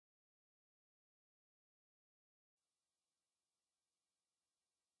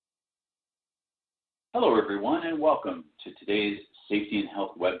Hello, everyone, and welcome to today's Safety and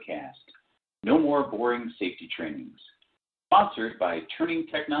Health webcast, No More Boring Safety Trainings, sponsored by Turning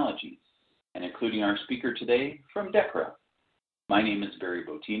Technologies, and including our speaker today from DECRA. My name is Barry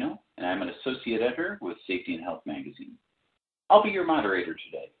Botino, and I'm an associate editor with Safety and Health magazine. I'll be your moderator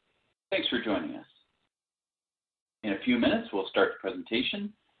today. Thanks for joining us. In a few minutes, we'll start the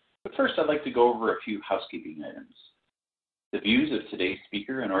presentation, but first I'd like to go over a few housekeeping items. The views of today's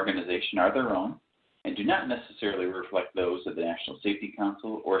speaker and organization are their own, and do not necessarily reflect those of the National Safety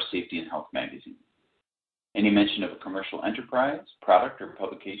Council or Safety and Health magazine. Any mention of a commercial enterprise, product, or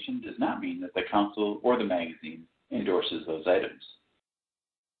publication does not mean that the Council or the magazine endorses those items.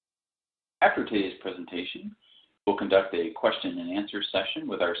 After today's presentation, we'll conduct a question and answer session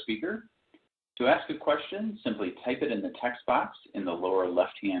with our speaker. To ask a question, simply type it in the text box in the lower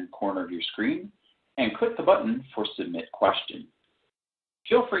left-hand corner of your screen and click the button for Submit Question.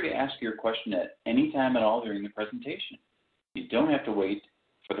 Feel free to ask your question at any time at all during the presentation. You don't have to wait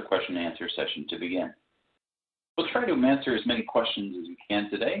for the question and answer session to begin. We'll try to answer as many questions as we can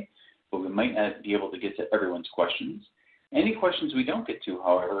today, but we might not be able to get to everyone's questions. Any questions we don't get to,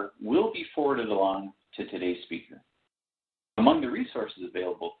 however, will be forwarded along to today's speaker. Among the resources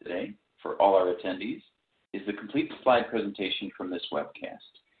available today for all our attendees is the complete slide presentation from this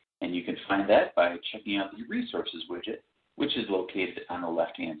webcast, and you can find that by checking out the Resources widget, which is located on the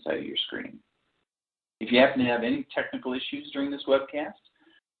left-hand side of your screen. If you happen to have any technical issues during this webcast,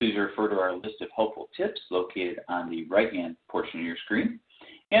 please refer to our list of helpful tips located on the right-hand portion of your screen.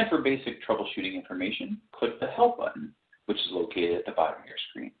 And for basic troubleshooting information, click the Help button, which is located at the bottom of your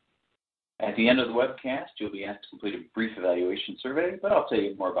screen. At the end of the webcast, you'll be asked to complete a brief evaluation survey, but I'll tell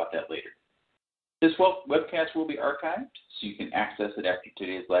you more about that later. This webcast will be archived, so you can access it after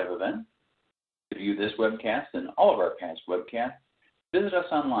today's live event. To view this webcast and all of our past webcasts, visit us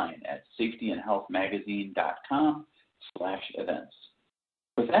online at safetyandhealthmagazine.com/events.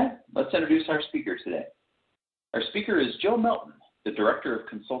 With that, let's introduce our speaker today. Our speaker is Joe Melton, the Director of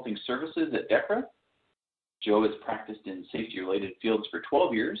Consulting Services at DECRA. Joe has practiced in safety-related fields for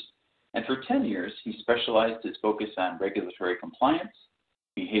 12 years, and for 10 years, he specialized his focus on regulatory compliance,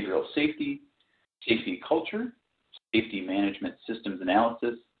 behavioral safety, safety culture, safety management systems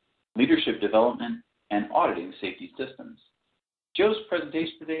analysis, leadership development, and auditing safety systems. Joe's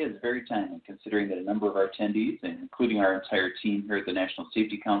presentation today is very timely, considering that a number of our attendees, including our entire team here at the National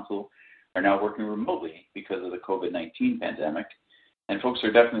Safety Council, are now working remotely because of the COVID-19 pandemic, and folks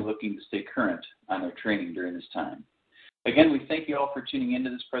are definitely looking to stay current on their training during this time. Again, we thank you all for tuning into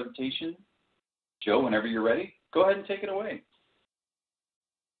this presentation. Joe, whenever you're ready, go ahead and take it away.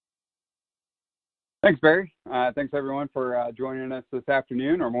 Thanks, Barry. Thanks, everyone, for joining us this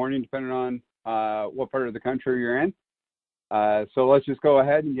afternoon or morning, depending on what part of the country you're in. So let's just go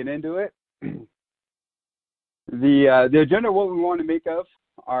ahead and get into it. The agenda, what we want to make of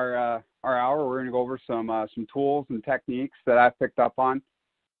our hour, we're going to go over some tools and techniques that I've picked up on.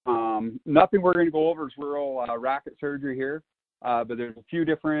 Nothing we're going to go over is real rocket surgery here, but there's a few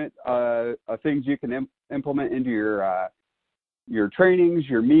different things you can implement into your trainings,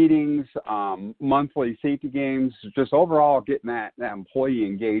 your meetings, monthly safety games, just overall getting that employee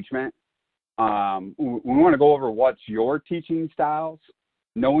engagement. We want to go over what's your teaching styles,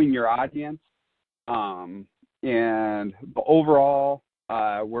 knowing your audience, and overall,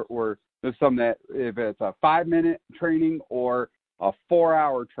 there's some that if it's a 5-minute training or a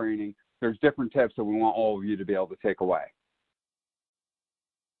 4-hour training, there's different tips that we want all of you to be able to take away.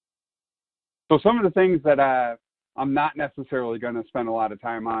 So some of the things that I'm not necessarily going to spend a lot of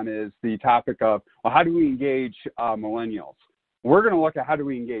time on is the topic of, well, how do we engage millennials? We're going to look at how do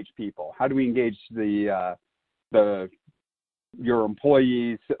we engage people? How do we engage your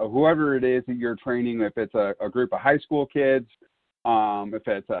employees, whoever it is that you're training, if it's a group of high school kids, if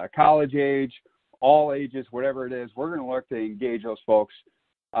it's a college age, all ages, whatever it is, we're going to look to engage those folks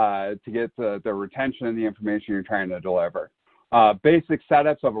to get the retention of the information you're trying to deliver. Basic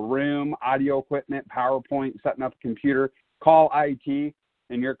setups of a room, audio equipment, PowerPoint, setting up a computer. Call IT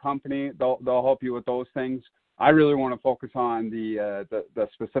in your company. They'll help you with those things. I really want to focus on the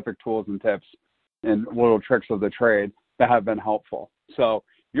specific tools and tips and little tricks of the trade that have been helpful. So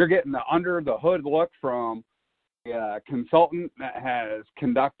you're getting the under the hood look from a consultant that has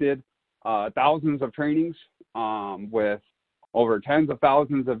conducted thousands of trainings with over tens of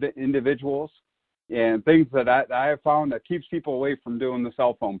thousands of individuals, and things that I have found that keeps people away from doing the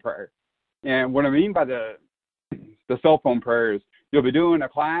cell phone prayer. And what I mean by the cell phone prayer is you'll be doing a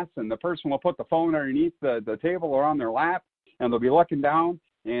class and the person will put the phone underneath the table or on their lap, and they'll be looking down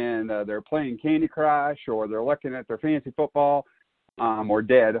and they're playing Candy Crush or they're looking at their fantasy football or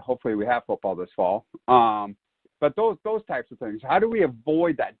did. Hopefully we have football this fall. But those types of things. How do we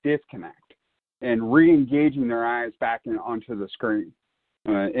avoid that disconnect and re-engaging their eyes back onto the screen?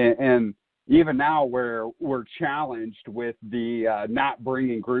 And even now where we're challenged with the not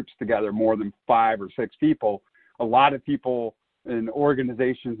bringing groups together more than 5 or 6 people, a lot of people in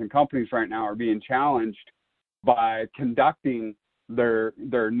organizations and companies right now are being challenged by conducting their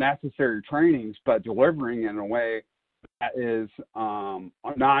necessary trainings, but delivering in a way that is a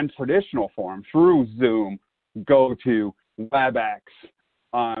non-traditional form through Zoom, GoTo, WebEx,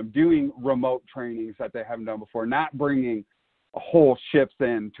 doing remote trainings that they haven't done before, not bringing whole ships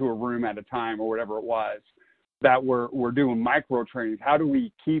into a room at a time or whatever it was, that we're doing micro trainings. How do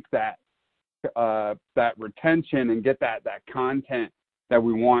we keep that retention and get that content that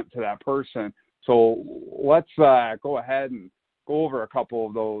we want to that person? So let's go ahead and go over a couple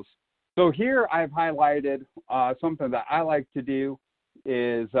of those. So here I've highlighted something that I like to do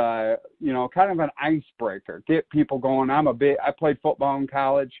is, kind of an icebreaker, get people going. I played football in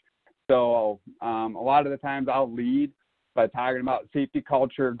college, so a lot of the times I'll lead by talking about safety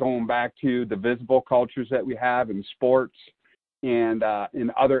culture, going back to the visible cultures that we have in sports and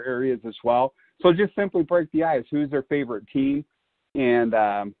in other areas as well. So just simply break the ice. Who's their favorite team? And,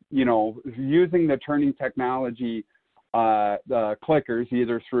 using the turning technology, the clickers,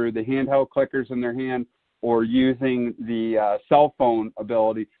 either through the handheld clickers in their hand or using the cell phone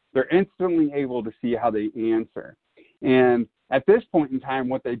ability, they're instantly able to see how they answer. And at this point in time,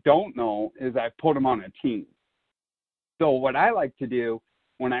 what they don't know is I put them on a team. So what I like to do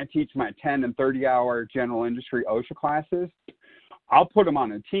when I teach my 10 and 30-hour general industry OSHA classes, I'll put them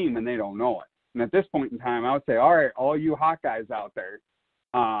on a team and they don't know it. And at this point in time, I would say, all right, all you Hawkeyes out there,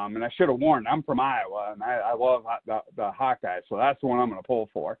 and I should have warned, I'm from Iowa, and I love the Hawkeyes, so that's the one I'm going to pull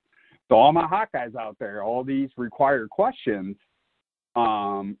for. So all my Hawkeyes out there, all these required questions,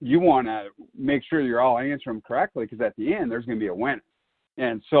 you want to make sure you're all answering them correctly, because at the end, there's going to be a winner,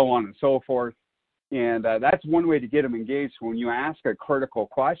 and so on and so forth. And that's one way to get them engaged. When you ask a critical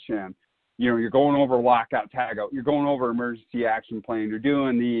question, you're going over lockout, tagout, you're going over emergency action plan, you're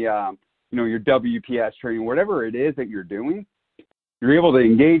doing the, your WPS training, whatever it is that you're doing, you're able to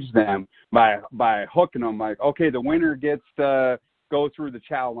engage them by hooking them like, okay, the winner gets to go through the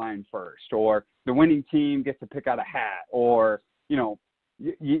chow line first, or the winning team gets to pick out a hat, or,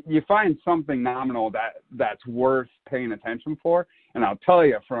 you find something nominal that's worth paying attention for. And I'll tell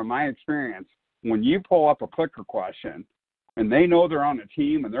you from my experience, when you pull up a clicker question and they know they're on a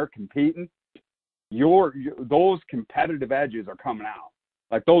team and they're competing, those competitive edges are coming out.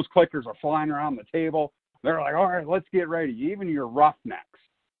 Like those clickers are flying around the table. They're like, all right, let's get ready. Even your roughnecks,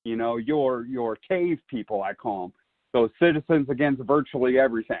 your cave people, I call them, those citizens against virtually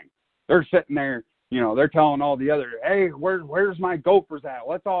everything. They're sitting there, they're telling all the other, hey, where's my gophers at?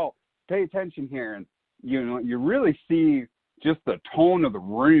 Let's all pay attention here. And, you really see just the tone of the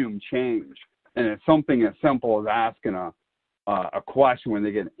room change. And it's something as simple as asking a question when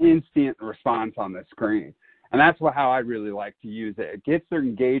they get an instant response on the screen. And that's how I really like to use it. It gets their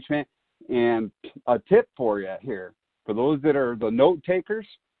engagement. And a tip for you here, for those that are the note takers,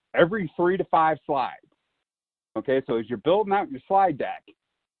 every 3 to 5 slides. Okay, so as you're building out your slide deck,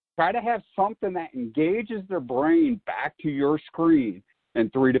 try to have something that engages their brain back to your screen in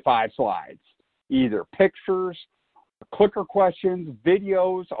 3 to 5 slides. Either pictures, clicker questions,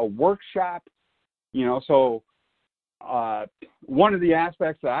 videos, a workshop. So one of the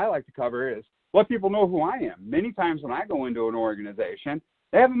aspects that I like to cover is let people know who I am. Many times when I go into an organization,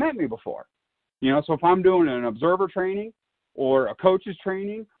 they haven't met me before. So if I'm doing an observer training or a coach's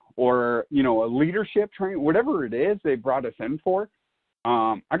training or, a leadership training, whatever it is they brought us in for,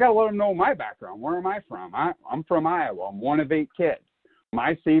 I got to let them know my background. Where am I from? I'm from Iowa. I'm one of 8 kids.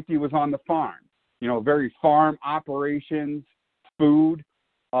 My safety was on the farm, very farm operations, food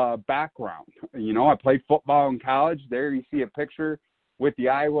background. I played football in college. There you see a picture with the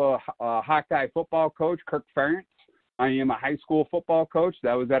Iowa Hawkeye football coach, Kirk Ferentz. I am a high school football coach.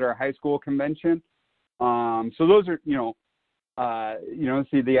 That was at our high school convention. So those are,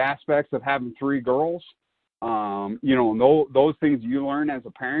 see the aspects of having 3 girls, those things you learn as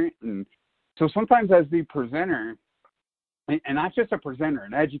a parent. And so sometimes as the presenter, and not just a presenter,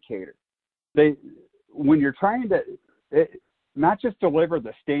 an educator, when you're trying to not just deliver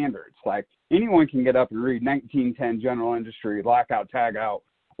the standards, like anyone can get up and read 1910 general industry, lockout, tag out,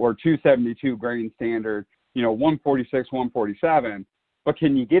 or 272 grain standard, 146, 147, but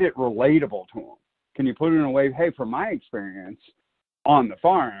can you get it relatable to them? Can you put it in a way, hey, from my experience on the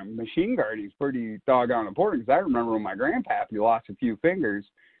farm, machine guarding is pretty doggone important, because I remember when my grandpappy lost a few fingers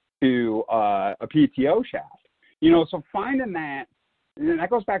to a PTO shaft. So finding that and that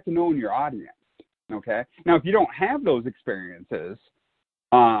goes back to knowing your audience. Okay. Now, if you don't have those experiences,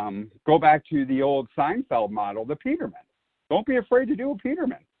 go back to the old Seinfeld model, the Peterman. Don't be afraid to do a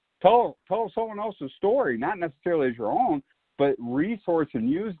Peterman. Tell someone else's story, not necessarily as your own, but resource and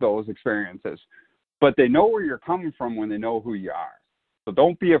use those experiences. But they know where you're coming from when they know who you are. So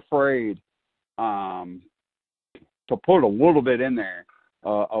don't be afraid to put a little bit in there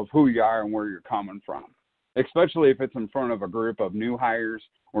of who you are and where you're coming from, especially if it's in front of a group of new hires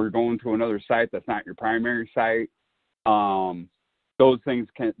or you're going to another site that's not your primary site. Those things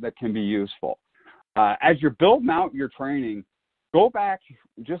can be useful. As you're building out your training, go back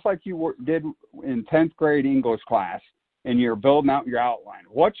just like you did in 10th grade English class, and you're building out your outline.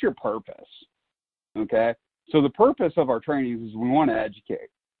 What's your purpose? Okay, so the purpose of our trainings is we want to educate.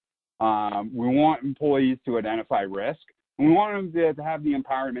 We want employees to identify risk. And we want them to have the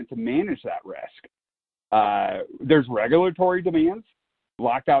empowerment to manage that risk. There's regulatory demands,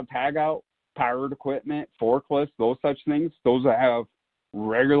 lockout, tagout, powered equipment, forklifts, those such things. Those that have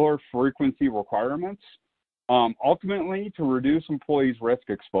regular frequency requirements. Ultimately, to reduce employees' risk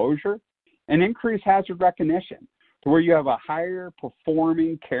exposure and increase hazard recognition to where you have a higher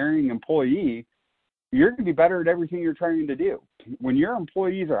performing, caring employee, you're going to be better at everything you're trying to do. When your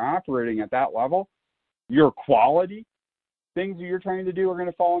employees are operating at that level, your quality things that you're trying to do are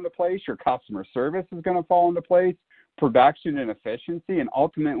going to fall into place. Your customer service is going to fall into place. Production and efficiency, and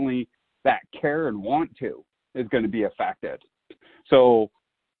ultimately that care and want to is going to be affected. So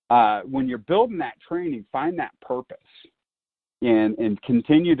when you're building that training, find that purpose and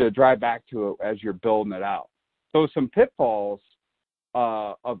continue to drive back to it as you're building it out. So some pitfalls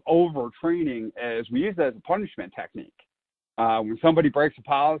of overtraining is we use it as a punishment technique. When somebody breaks a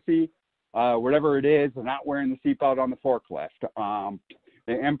policy, whatever it is, they're not wearing the seatbelt on the forklift,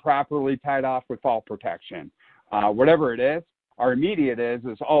 they're improperly tied off with fall protection, whatever it is, our immediate is,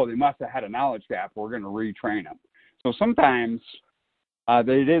 oh, they must have had a knowledge gap, we're going to retrain them. So sometimes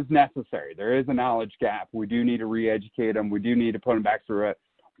it is necessary. There is a knowledge gap. We do need to re-educate them. We do need to put them back through it.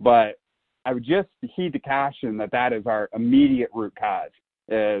 But I would just heed the caution that is our immediate root cause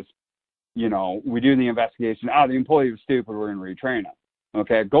is, we do the investigation. Oh, the employee was stupid. We're going to retrain them.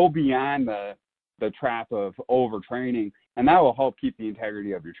 Okay. Go beyond the trap of overtraining, and that will help keep the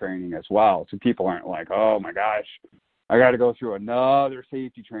integrity of your training as well. So people aren't like, oh my gosh, I got to go through another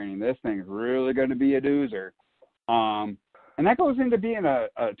safety training. This thing is really going to be a doozer. And that goes into being a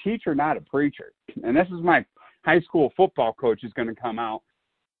teacher, not a preacher. And this is my high school football coach is going to come out.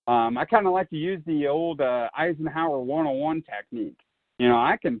 I kind of like to use the old Eisenhower 101 technique.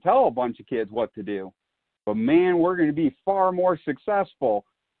 I can tell a bunch of kids what to do, but man, we're going to be far more successful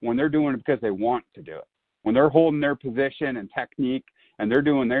when they're doing it because they want to do it. When they're holding their position and technique and they're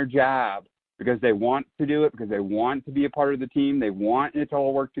doing their job because they want to do it, because they want to be a part of the team, they want it to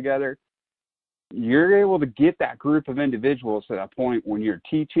all work together. You're able to get that group of individuals to that point when you're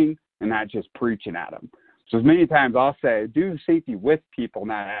teaching and not just preaching at them. So as many times I'll say, do safety with people,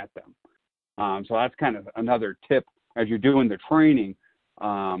 not at them. So that's kind of another tip as you're doing the training.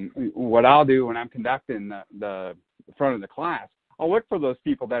 What I'll do when I'm conducting the front of the class, I'll look for those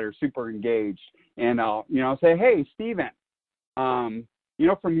people that are super engaged, and I'll say, hey, Steven, from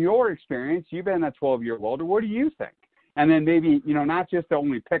your experience, you've been a 12-year-old, what do you think? And then maybe, not just to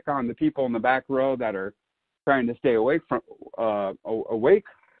only pick on the people in the back row that are trying to stay awake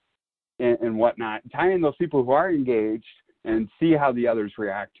and whatnot, tie in those people who are engaged and see how the others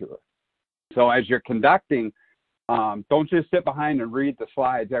react to it. So as you're conducting, don't just sit behind and read the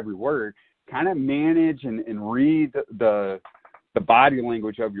slides every word. Kind of manage and read the body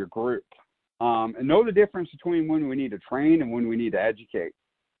language of your group. And know the difference between when we need to train and when we need to educate.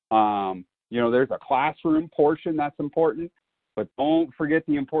 There's a classroom portion that's important, but don't forget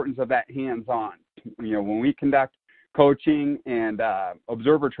the importance of that hands-on. When we conduct coaching and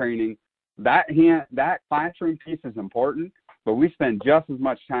observer training, that classroom piece is important, but we spend just as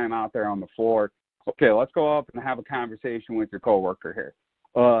much time out there on the floor. Okay, let's go up and have a conversation with your coworker here.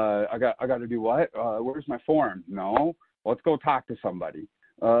 I got to do what? Where's my form? No, let's go talk to somebody.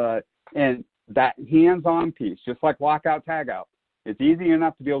 And that hands-on piece, just like lockout, tagout, it's easy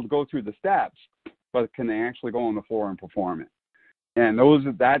enough to be able to go through the steps, but can they actually go on the floor and perform it? And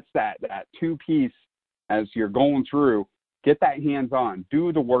that's that two-piece as you're going through. Get that hands-on.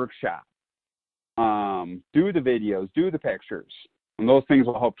 Do the workshop. Do the videos. Do the pictures. And those things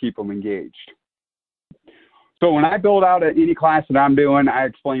will help keep them engaged. So when I build out any class that I'm doing, I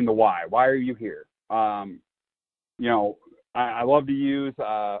explain the why. Why are you here? I love to use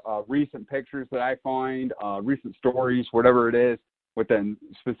recent pictures that I find, recent stories, whatever it is,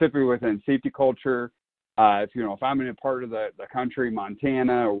 specifically within safety culture, If I'm in a part of the country,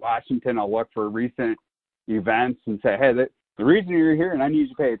 Montana or Washington, I'll look for recent events and say, hey, the reason you're here and I need you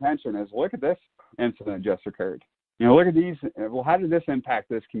to pay attention is look at this incident just occurred. Look at these. Well, how did this impact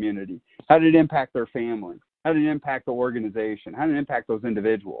this community? How did it impact their family? How did it impact the organization? How did it impact those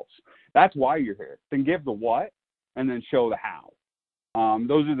individuals? That's why you're here. Then give the what and then show the how.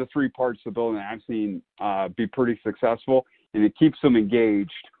 Those are the three parts of the building that I've seen be pretty successful, and it keeps them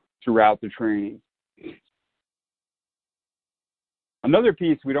engaged throughout the training. Another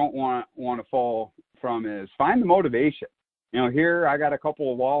piece we don't want to fall from is find the motivation. Here I got a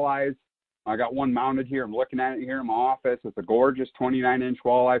couple of walleyes. I got one mounted here. I'm looking at it here in my office. It's a gorgeous 29-inch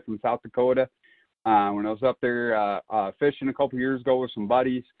walleye from South Dakota. When I was up there fishing a couple years ago with some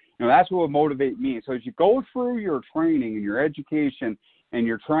buddies, that's what would motivate me. So as you go through your training and your education and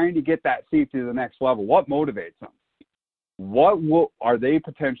you're trying to get that safety to the next level, what motivates them? What are they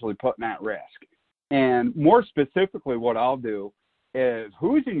potentially putting at risk? And more specifically, what I'll do is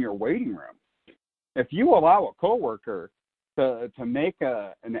who's in your waiting room? If you allow a coworker to make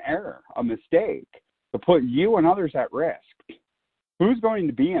an error, a mistake, to put you and others at risk, who's going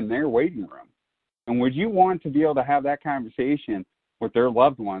to be in their waiting room? And would you want to be able to have that conversation with their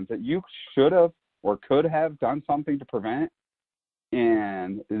loved ones that you should have or could have done something to prevent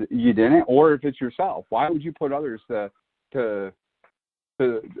and you didn't? Or if it's yourself, why would you put others to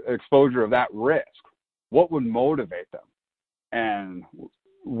exposure of that risk? What would motivate them? And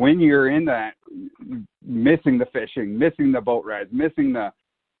when you're in that, missing the fishing, missing the boat rides, missing the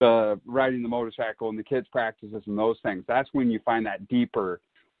riding the motorcycle and the kids' practices and those things, that's when you find that deeper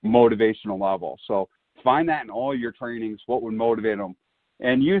motivational level. So find that in all your trainings, what would motivate them.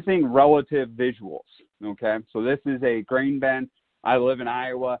 And using relative visuals, okay? So this is a grain bin. I live in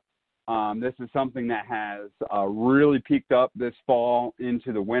Iowa. This is something that has really peaked up this fall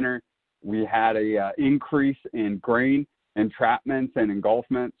into the winter. We had a increase in grain entrapments and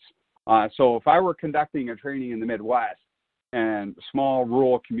engulfments. So if I were conducting a training in the Midwest and small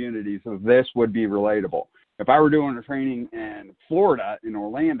rural communities, this would be relatable. If I were doing a training in Florida, in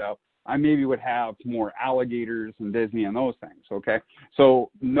Orlando, I maybe would have more alligators and Disney and those things, okay?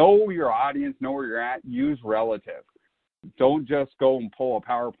 So know your audience, know where you're at, use relative. Don't just go and pull a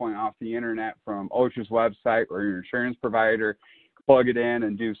PowerPoint off the internet from OSHA's website or your insurance provider, plug it in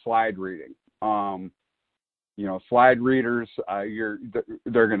and do slide reading. Slide readers,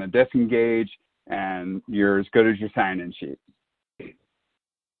 they're going to disengage, and you're as good as your sign-in sheet.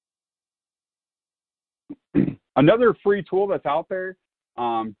 Another free tool that's out there,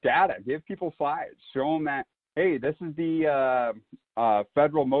 data. Give people slides. Show them that, hey, this is the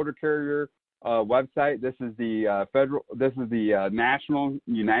Federal Motor Carrier website. This is the National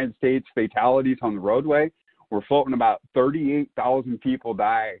United States Fatalities on the Roadway. We're floating about 38,000 people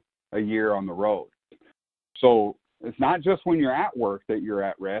die a year on the road. So it's not just when you're at work that you're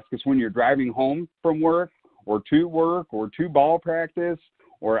at risk. It's when you're driving home from work or to ball practice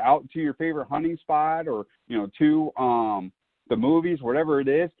or out to your favorite hunting spot or, to the movies, whatever it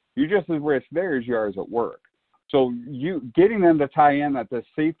is. You're just as risk there as you are as at work. So you getting them to tie in that the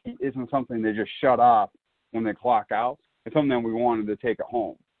safety isn't something they just shut off when they clock out. It's something that we wanted to take it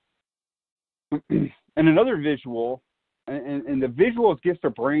home. And another visual, and the visuals gets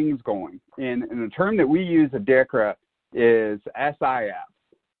their brains going. And the term that we use at DICRA is SIF,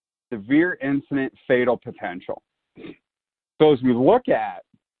 Severe Incident Fatal Potential. So as we look at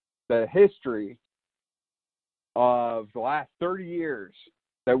the history of the last 30 years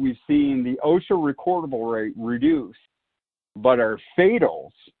that we've seen the OSHA recordable rate reduce, but our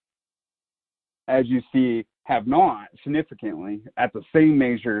fatals, as you see, have not significantly at the same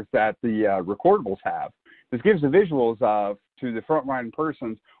measures that the recordables have. This gives the visuals of, to the frontline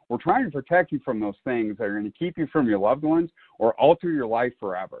persons, we're trying to protect you from those things that are going to keep you from your loved ones or alter your life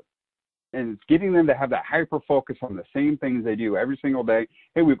forever. And it's getting them to have that hyper focus on the same things they do every single day.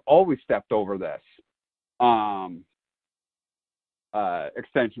 Hey, we've always stepped over this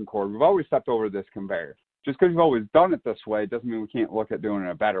extension cord. We've always stepped over this conveyor. Just because we've always done it this way doesn't mean we can't look at doing it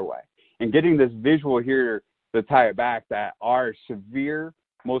a better way. And getting this visual here to tie it back that our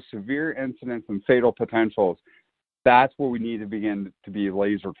most severe incidents and fatal potentials, that's what we need to begin to be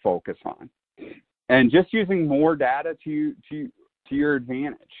laser focused on. And just using more data to your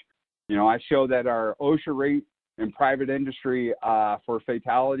advantage. I show that our OSHA rate in private industry for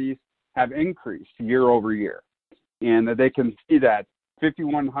fatalities have increased year over year. And that they can see that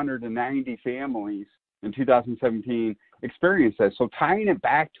 5,190 families in 2017 experienced this. So tying it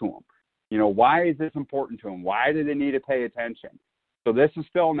back to them, why is this important to them? Why do they need to pay attention? So this is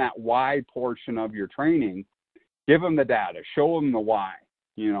still in that why portion of your training. Give them the data, show them the why.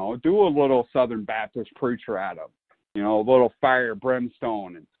 You know, do a little Southern Baptist preacher at them, you know, a little fire,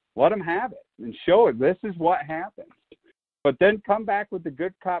 brimstone, and let them have it and show it. This is what happens. But then come back with the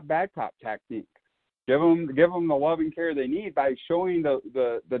good cop, bad cop technique. Give them the loving care they need by showing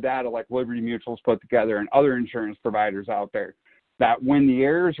the data like Liberty Mutual's put together and other insurance providers out there, that when the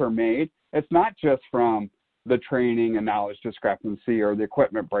errors are made, it's not just from the training and knowledge discrepancy or the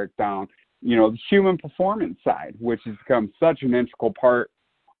equipment breakdown. You know, the human performance side, which has become such an integral part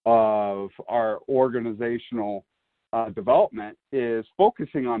of our organizational development, is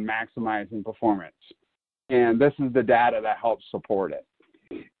focusing on maximizing performance. And this is the data that helps support it.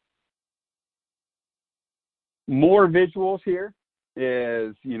 More visuals here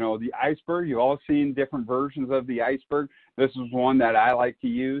is, you know, the iceberg. You've all seen different versions of the iceberg. This is one that I like to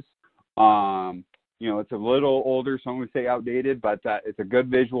use. You know, it's a little older, some would say outdated, but it's a good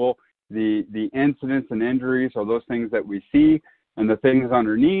visual. The incidents and injuries are those things that we see, and the things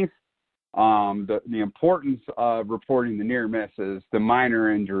underneath, the importance of reporting the near misses, the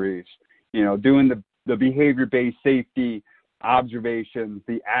minor injuries, you know, doing the behavior-based safety observations,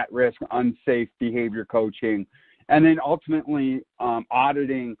 the at-risk, unsafe behavior coaching, and then ultimately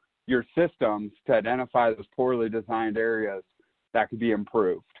auditing your systems to identify those poorly designed areas that could be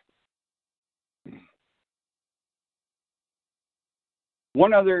improved.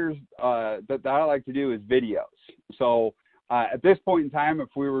 One other that I like to do is videos. So at this point in time, if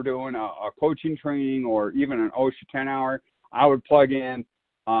we were doing a coaching training or even an OSHA 10-hour, I would plug in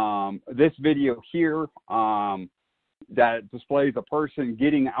this video here that displays a person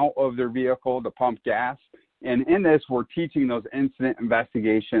getting out of their vehicle to pump gas. And in this, we're teaching those incident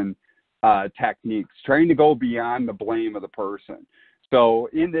investigation techniques, trying to go beyond the blame of the person. So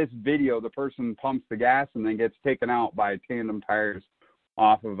in this video, the person pumps the gas and then gets taken out by tandem tires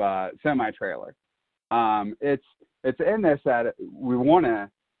off of a semi-trailer. It's in this that we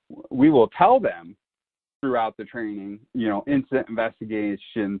will tell them throughout the training, you know, incident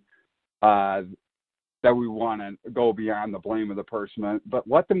investigation, that we want to go beyond the blame of the person, but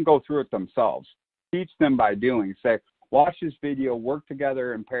let them go through it themselves. Teach them by doing. Say, watch this video, work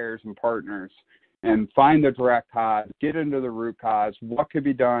together in pairs and partners, and find the direct cause, get into the root cause, what could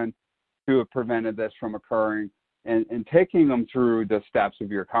be done to have prevented this from occurring, and taking them through the steps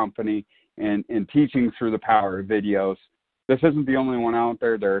of your company and teaching through the power of videos. This isn't the only one out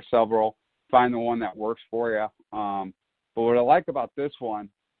there. There are several. Find the one that works for you. But what I like about this one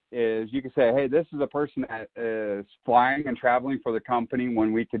is you can say, hey, this is a person that is flying and traveling for the company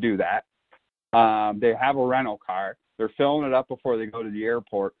when we could do that. They have a rental car. They're filling it up before they go to the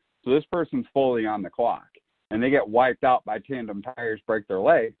airport. So this person's fully on the clock. And they get wiped out by tandem tires, break their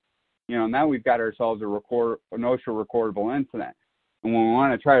leg. You know, now we've got ourselves an OSHA recordable incident. And when we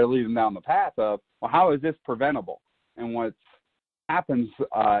want to try to lead them down the path of, well, how is this preventable? And what happens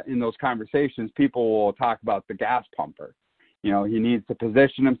in those conversations, people will talk about the gas pumper. You know, he needs to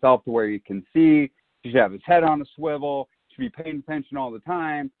position himself to where he can see. He should have his head on a swivel. Should be paying attention all the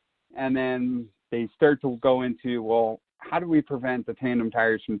time. And then they start to go into, well, how do we prevent the tandem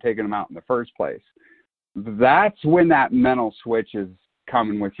tires from taking them out in the first place? That's when that mental switch is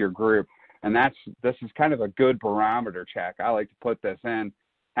coming with your group. And this is kind of a good barometer check. I like to put this in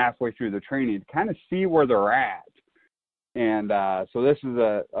halfway through the training to kind of see where they're at. And so this is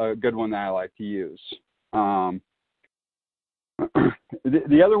a good one that I like to use.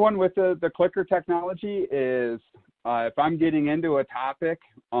 The other one with the clicker technology is if I'm getting into a topic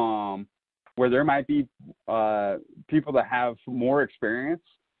where there might be people that have more experience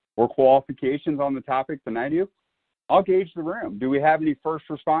or qualifications on the topic than I do, I'll gauge the room. Do we have any first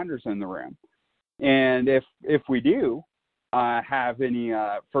responders in the room? And if we do have any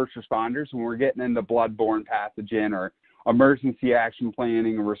first responders and we're getting into bloodborne pathogen or emergency action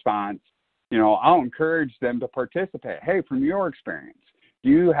planning and response, you know, I'll encourage them to participate. Hey, from your experience, do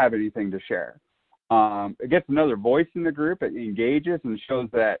you have anything to share? It gets another voice in the group. It engages and shows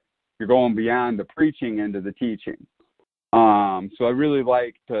that you're going beyond the preaching into the teaching. So I really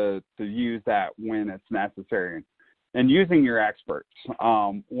like to use that when it's necessary. And using your experts.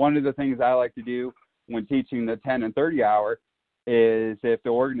 One of the things I like to do when teaching the 10 and 30 hour is if the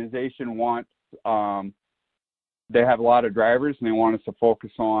organization wants, they have a lot of drivers and they want us to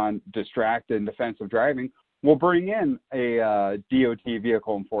focus on distract and defensive driving, we'll bring in a DOT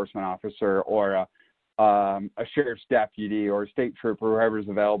vehicle enforcement officer or a sheriff's deputy or a state trooper, whoever's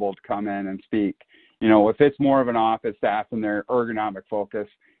available to come in and speak. You know, if it's more of an office staff and they're ergonomic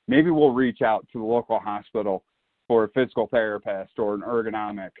focused, maybe we'll reach out to the local hospital for a physical therapist or an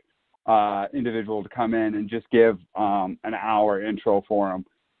ergonomic individual to come in and just give an hour intro for them.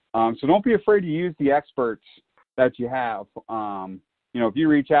 So don't be afraid to use the experts that you have if you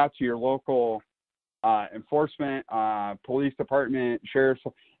reach out to your local enforcement, police department, sheriff's,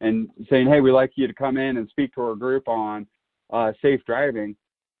 and saying, hey, we'd like you to come in and speak to our group on safe driving,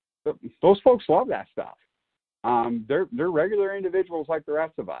 those folks love that stuff. They're regular individuals like the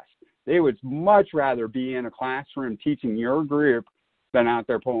rest of us. They would much rather be in a classroom teaching your group than out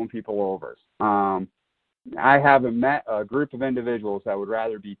there pulling people over. I haven't met a group of individuals that would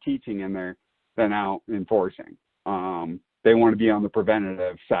rather be teaching in there than out enforcing. They want to be on the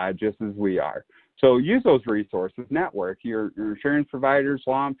preventative side just as we are. So use those resources, network, your insurance providers,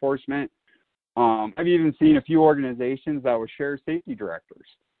 law enforcement. I've even seen a few organizations that will share safety directors.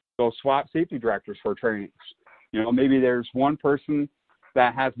 So swap safety directors for trainings. Maybe there's one person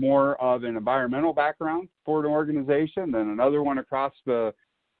that has more of an environmental background for an organization than another one across the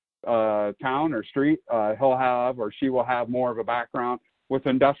town or street. He'll have or she will have more of a background with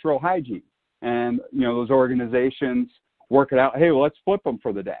industrial hygiene. And, those organizations work it out. Hey, well, let's flip them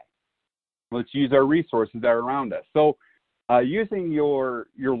for the day. Let's use our resources that are around us. So using your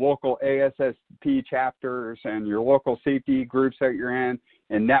local ASSP chapters and your local safety groups that you're in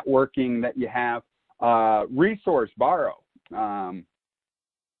and networking that you have, resource borrow.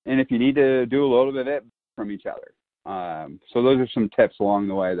 And if you need to do a little bit of it from each other. So those are some tips along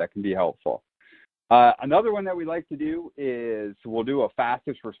the way that can be helpful. Another one that we like to do is we'll do a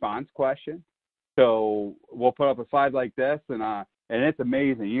fastest response question. So we'll put up a slide like this, and it's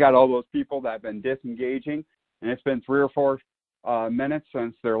amazing. You got all those people that have been disengaging, and it's been 3 or 4 minutes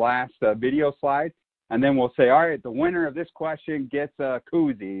since their last video slide. And then we'll say, all right, the winner of this question gets a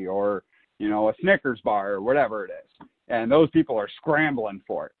koozie or, a Snickers bar or whatever it is. And those people are scrambling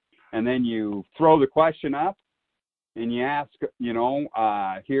for it. And then you throw the question up and you ask,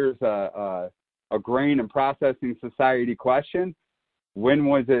 here's a grain and processing society question. When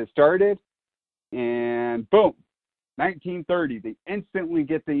was it started? And boom, 1930. They instantly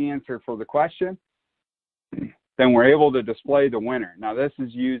get the answer for the question. Then we're able to display the winner. Now this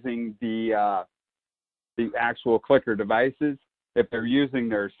is using the actual clicker devices. If they're using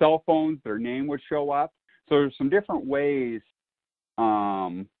their cell phones, their name would show up. So there's some different ways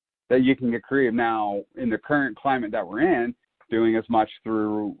that you can get creative now in the current climate that we're in, doing as much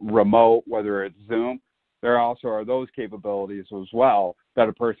through remote, whether it's Zoom. There also are those capabilities as well that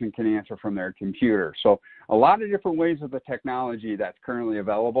a person can answer from their computer. So a lot of different ways with the technology that's currently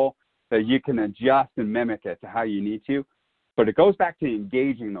available that you can adjust and mimic it to how you need to. But it goes back to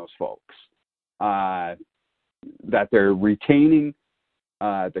engaging those folks, that they're retaining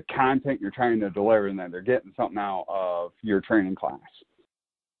the content you're trying to deliver and that they're getting something out of your training class.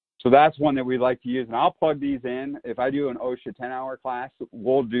 So that's one that we like to use. And I'll plug these in. If I do an OSHA 10-hour class,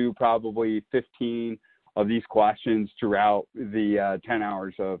 we'll do probably 15 of these questions throughout the 10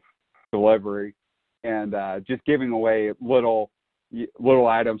 hours of delivery, and just giving away little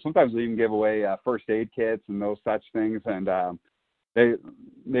items. Sometimes we even give away first aid kits and those such things, and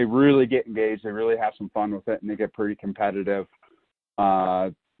they really get engaged. They really have some fun with it, and they get pretty competitive,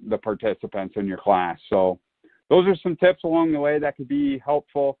 the participants in your class. So those are some tips along the way that could be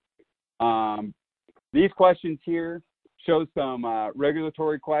helpful. These questions here show some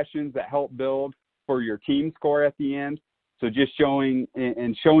regulatory questions that help build for your team score at the end. So just showing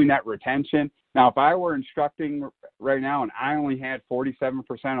that retention. Now, if I were instructing right now and I only had 47%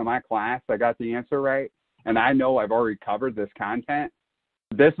 of my class, I got the answer right, and I know I've already covered this content,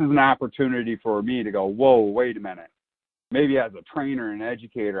 this is an opportunity for me to go, whoa, wait a minute. Maybe as a trainer and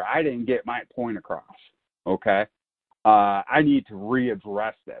educator, I didn't get my point across, okay? I need to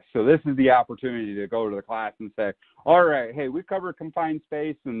readdress this. So this is the opportunity to go to the class and say, all right, hey, we covered confined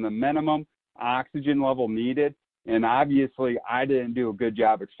space and the minimum oxygen level needed, and obviously I didn't do a good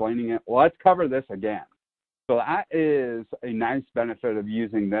job explaining it. Well, let's cover this again. So that is a nice benefit of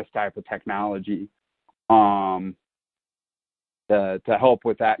using this type of technology to help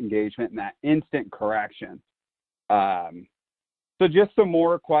with that engagement and that instant correction. So just some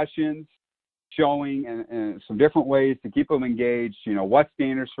more questions showing and some different ways to keep them engaged. What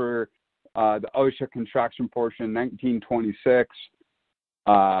standards for the OSHA construction portion, 1926,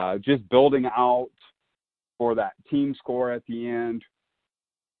 just building out for that team score at the end.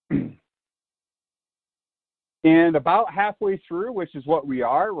 And about halfway through, which is what we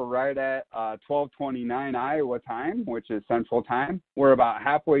are, we're right at 12:29 Iowa time, which is Central Time. We're about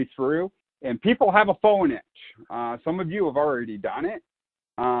halfway through, and people have a phone itch. Some of you have already done it.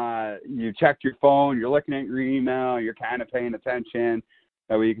 You checked your phone, you're looking at your email, you're kind of paying attention.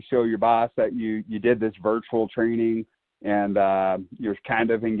 That way you can show your boss that you did this virtual training and you're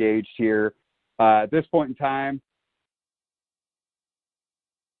kind of engaged here. At this point in time,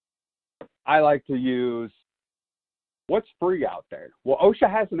 I like to use what's free out there? Well,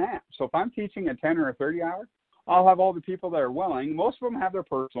 OSHA has an app. So if I'm teaching a 10 or a 30 hour, I'll have all the people that are willing. Most of them have their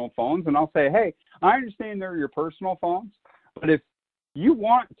personal phones, and I'll say, hey, I understand they're your personal phones, but if you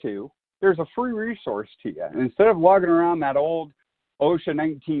want to, there's a free resource to you. And instead of lugging around that old OSHA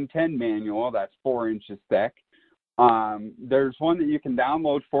 1910 manual that's 4 inches thick, there's one that you can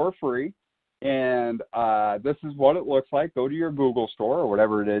download for free. And this is what it looks like. Go to your Google store or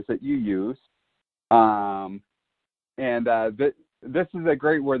whatever it is that you use. This is a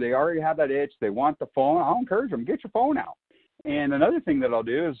great where they already have that itch. They want the phone. I'll encourage them, get your phone out. And another thing that I'll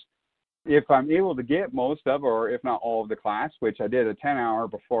do is if I'm able to get most of, or if not all of the class, which I did a 10-hour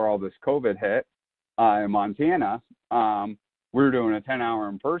before all this COVID hit in Montana, we were doing a 10-hour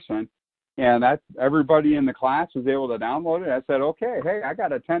in person. And that's everybody in the class was able to download it. I said, okay, hey, I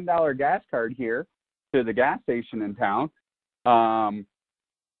got a $10 gas card here to the gas station in town. For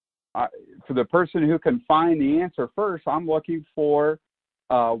the person who can find the answer first, I'm looking for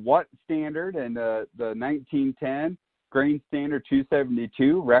what standard, and the 1910 grain standard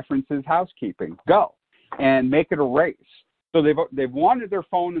 272 references housekeeping. Go and make it a race. So they've wanted their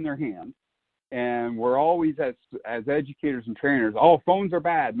phone in their hand, and we're always as educators and trainers, oh, phones are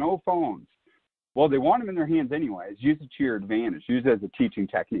bad, no phones. Well, they want them in their hands anyways. Use it to your advantage. Use it as a teaching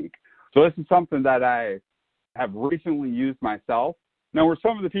technique. So this is something that I have recently used myself. Now, were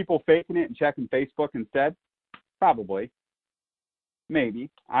some of the people faking it and checking Facebook instead? Probably. Maybe.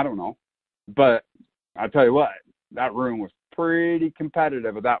 I don't know. But I'll tell you what, that room was pretty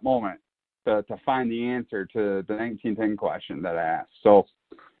competitive at that moment to find the answer to the 1910 question that I asked. So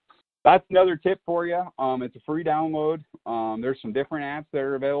that's another tip for you. It's a free download. There's some different apps that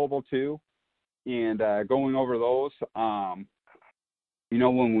are available too. And going over those,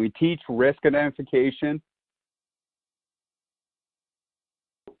 when we teach risk identification,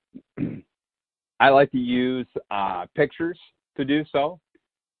 I like to use pictures to do so.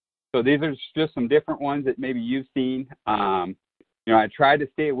 So these are just some different ones that maybe you've seen. I try to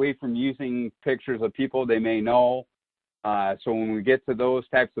stay away from using pictures of people they may know. So when we get to those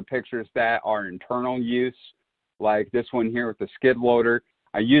types of pictures that are internal use, like this one here with the skid loader,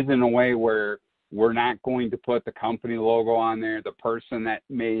 I use it in a way where we're not going to put the company logo on there. The person that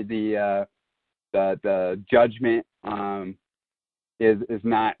made the judgment is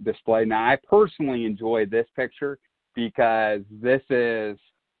not displayed. Now, I personally enjoy this picture because this is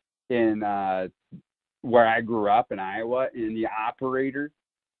in where I grew up in Iowa, and the operator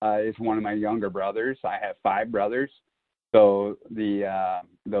is one of my younger brothers. I have 5 brothers. So the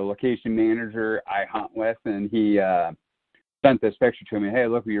location manager I hunt with, and he sent this picture to me. Hey,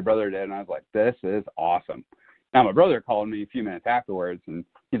 look what your brother did. And I was like, this is awesome. Now, my brother called me a few minutes afterwards, and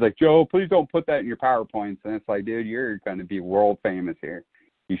he's like, Joe, please don't put that in your PowerPoints. And it's like, dude, you're going to be world famous here.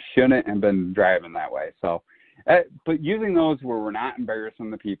 You shouldn't have been driving that way. So, but using those where we're not embarrassing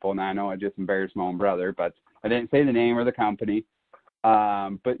the people. Now, I know I just embarrassed my own brother, but I didn't say the name or the company.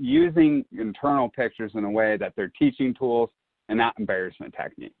 But using internal pictures in a way that they're teaching tools and not embarrassment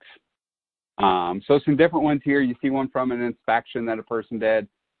techniques. So some different ones here. You see one from an inspection that a person did.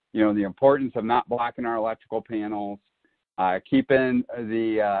 The importance of not blocking our electrical panels, keeping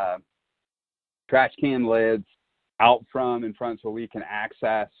the trash can lids out from in front so we can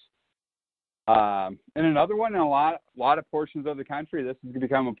access. And another one in a lot of portions of the country, this is going to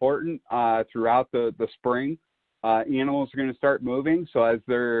become important throughout the spring. Animals are going to start moving. So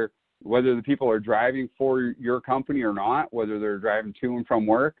whether the people are driving for your company or not, whether they're driving to and from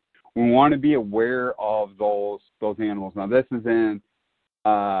work, we want to be aware of those animals. Now, this is in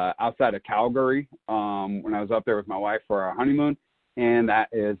outside of Calgary when I was up there with my wife for our honeymoon, and that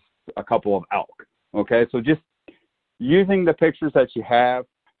is a couple of elk. Okay, so just using the pictures that you have,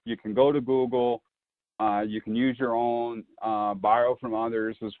 you can go to Google, you can use your own, borrow from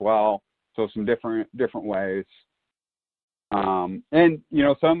others as well. So some different ways. And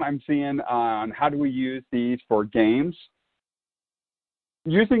some I'm seeing on how do we use these for games.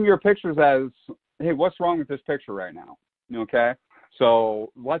 Using your pictures as, hey, what's wrong with this picture right now? Okay,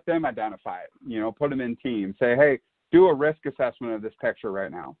 so let them identify it. Put them in teams. Say, hey, do a risk assessment of this picture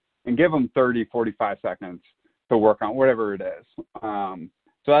right now, and give them 30, 45 seconds to work on whatever it is. So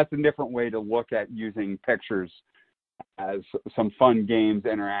that's a different way to look at using pictures as some fun games,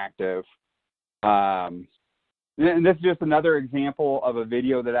 interactive. And this is just another example of a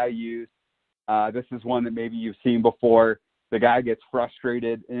video that I used. This is one that maybe you've seen before. The guy gets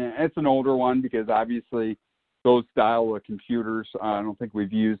frustrated, and it's an older one because obviously those style of computers I don't think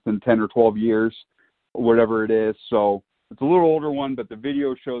we've used in 10 or 12 years, or whatever it is. So it's a little older one, but the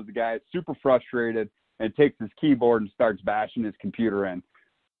video shows the guy is super frustrated and takes his keyboard and starts bashing his computer in.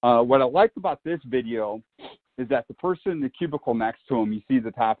 What I liked about this video is that the person in the cubicle next to him, you see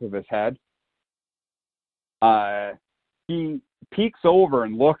the top of his head, he peeks over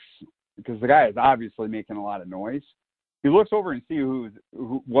and looks, because the guy is obviously making a lot of noise. He looks over and sees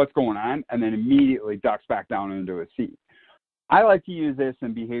what's going on, and then immediately ducks back down into his seat. I like to use this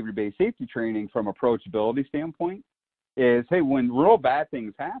in behavior-based safety training from approachability standpoint is, hey, when real bad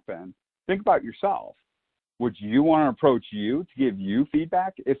things happen, think about yourself. Would you want to approach you to give you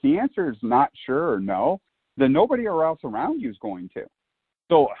feedback? If the answer is not sure or no, then nobody else around you is going to.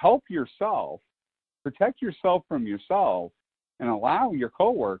 So help yourself, protect yourself from yourself, and allow your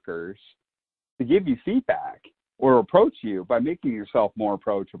coworkers to give you feedback or approach you by making yourself more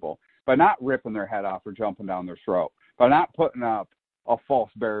approachable, by not ripping their head off or jumping down their throat, by not putting up a false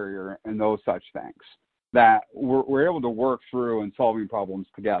barrier and those such things, that we're able to work through and solving problems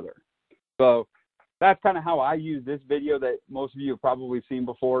together. So that's kind of how I use this video that most of you have probably seen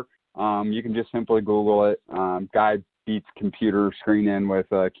before. You can just simply Google it, guy beats computer screen in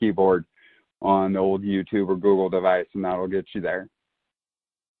with a keyboard on the old YouTube or Google device, and that'll get you there.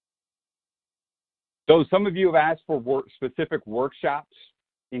 So some of you have asked for specific workshops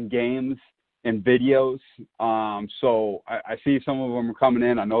in games and videos. So I see some of them are coming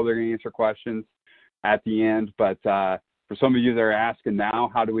in. I know they're going to answer questions at the end, but for some of you that are asking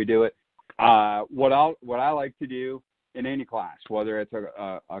now, how do we do it? What I like to do in any class, whether it's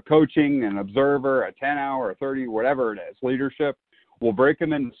a coaching, an observer, a 10-hour, a 30, whatever it is, leadership, we'll break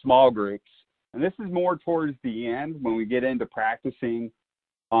them into small groups. And this is more towards the end when we get into practicing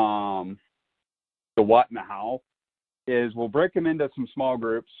the what and the how, is we'll break them into some small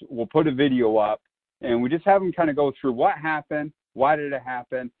groups. We'll put a video up, and we just have them kind of go through what happened, why did it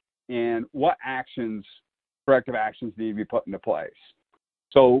happen, and what actions, corrective actions need to be put into place.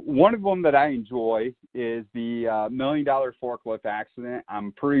 So one of them that I enjoy is the $1 million forklift accident.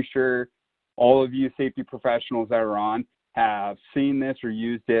 I'm pretty sure all of you safety professionals that are on have seen this or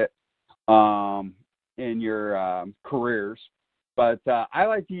used it in your careers. But I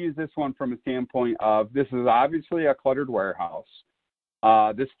like to use this one from a standpoint of, this is obviously a cluttered warehouse.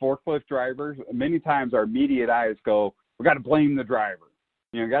 This forklift driver, many times our immediate eyes go, we got to blame the driver.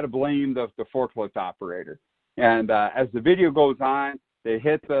 You know, got to blame the forklift operator. And as the video goes on, they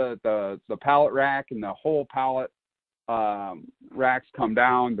hit the pallet rack, and the whole pallet racks come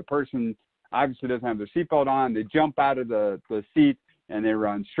down. The person obviously doesn't have their seatbelt on. They jump out of the seat, and they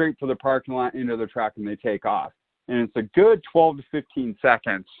run straight to the parking lot, into the truck, and they take off. And it's a good 12 to 15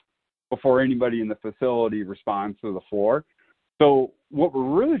 seconds before anybody in the facility responds to the floor. So what we're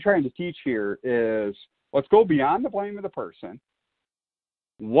really trying to teach here is, let's go beyond the blame of the person.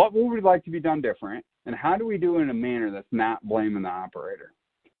 What would we like to be done different? And how do we do it in a manner that's not blaming the operator?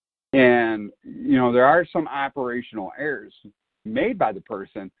 And, you know, there are some operational errors made by the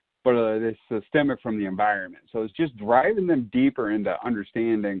person, but it's systemic from the environment. So it's just driving them deeper into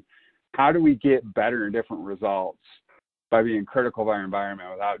understanding, how do we get better and different results by being critical of our environment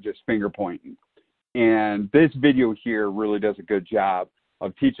without just finger pointing? And this video here really does a good job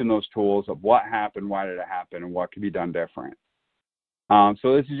of teaching those tools of what happened, why did it happen, and what can be done different.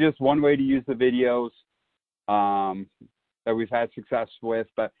 So this is just one way to use the videos that we've had success with.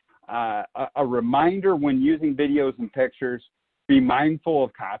 But a reminder when using videos and pictures, be mindful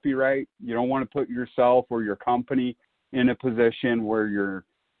of copyright. You don't want to put yourself or your company in a position where you're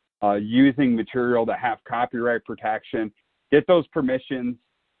using material that have copyright protection. Get those permissions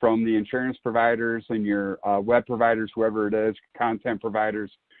from the insurance providers and your web providers, whoever it is, content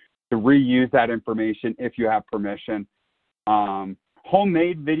providers, to reuse that information if you have permission.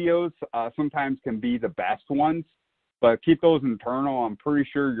 Homemade videos sometimes can be the best ones, but keep those internal. I'm pretty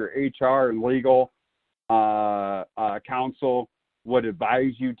sure your HR and legal counsel would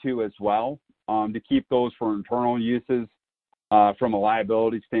advise you to as well, to keep those for internal uses from a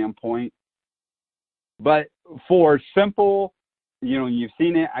liability standpoint. But for simple, you know, you've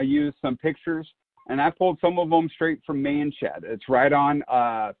seen it, I used some pictures, and I pulled some of them straight from Manshed. It's right on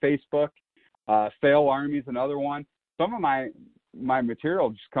Facebook. Fail Army is another one. Some of my material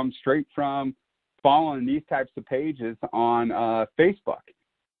just comes straight from following these types of pages on Facebook.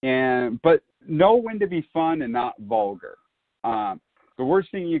 But know when to be fun and not vulgar. The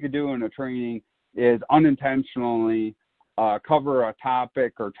worst thing you could do in a training is unintentionally cover a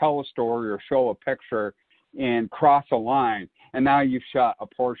topic or tell a story or show a picture and cross a line, and now you've shut a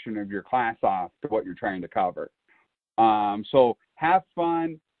portion of your class off to what you're trying to cover. So have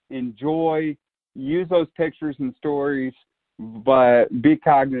fun, enjoy, use those pictures and stories, but be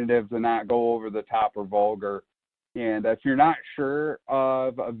cognitive to not go over the top or vulgar. And if you're not sure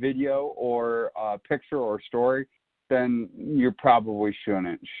of a video or a picture or story, then you probably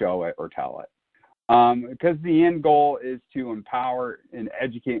shouldn't show it or tell it. because the end goal is to empower and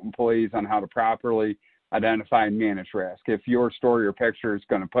educate employees on how to properly identify and manage risk. If your story or picture is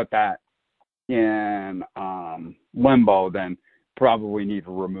going to put that in limbo, then probably need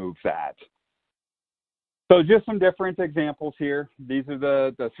to remove that. So just some different examples here. These are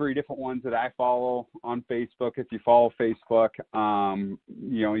the 3 different ones that I follow on Facebook. If you follow Facebook,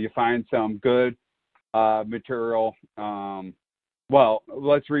 you find some good material. Well,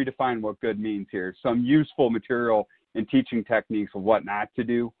 let's redefine what good means here. Some useful material and teaching techniques of what not to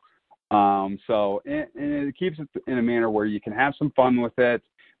do. And it keeps it in a manner where you can have some fun with it,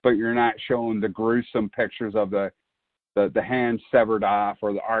 but you're not showing the gruesome pictures of the hand severed off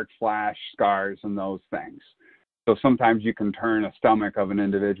or the arc flash scars and those things. So sometimes you can turn a stomach of an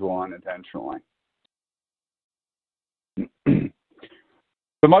individual unintentionally.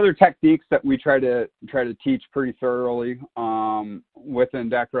 Some other techniques that we try to teach pretty thoroughly within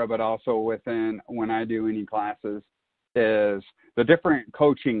DECRA, but also within when I do any classes, is the different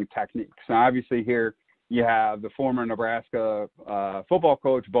coaching techniques. Now, obviously here you have the former Nebraska football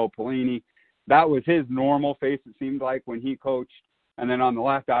coach, Bo Pelini. That was his normal face, it seemed like, when he coached. And then on the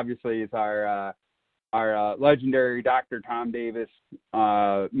left, obviously, is our legendary Dr. Tom Davis,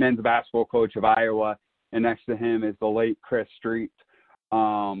 men's basketball coach of Iowa. And next to him is the late Chris Street.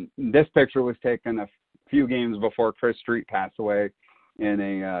 This picture was taken a few games before Chris Street passed away in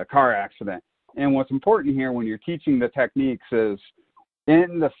a car accident. And what's important here when you're teaching the techniques is,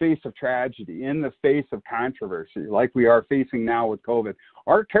 in the face of tragedy, in the face of controversy, like we are facing now with COVID,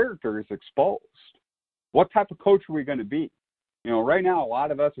 our character is exposed. What type of coach are we going to be? Right now, a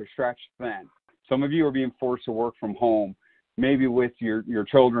lot of us are stretched thin. Some of you are being forced to work from home, maybe with your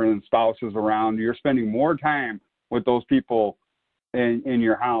children and spouses around. You're spending more time with those people in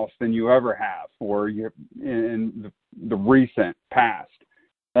your house than you ever have, or in the recent past.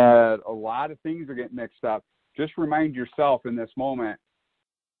 A lot of things are getting mixed up. Just remind yourself in this moment,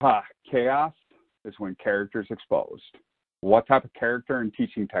 chaos is when character is exposed. What type of character and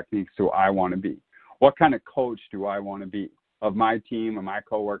teaching techniques do I want to be? What kind of coach do I want to be of my team, of my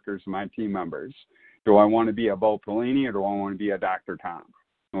coworkers, of my team members? Do I want to be a Bo Pelini, or do I want to be a Dr. Tom?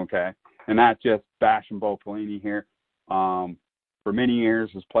 Okay? And not just bashing Bo Pelini here. For many years,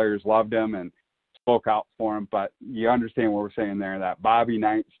 his players loved him and spoke out for him, but you understand what we're saying there, that Bobby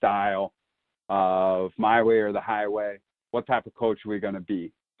Knight style of my way or the highway. What type of coach are we going to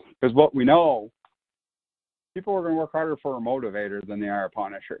be? Because what we know, people are going to work harder for a motivator than they are a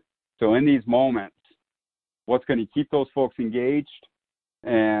punisher. So in these moments, what's going to keep those folks engaged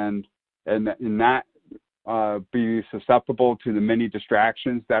and not be susceptible to the many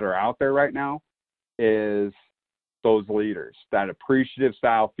distractions that are out there right now is those leaders, that appreciative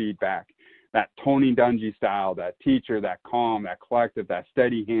style feedback, that Tony Dungy style, that teacher, that calm, that collective, that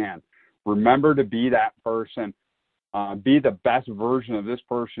steady hand. Remember to be that person. Be the best version of this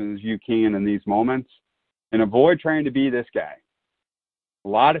person as you can in these moments, and avoid trying to be this guy. A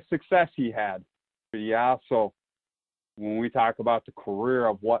lot of success he had, but he also, when we talk about the career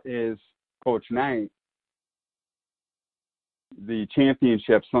of what is Coach Knight, the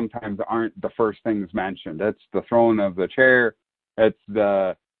championships sometimes aren't the first things mentioned. It's the throwing of the chair. It's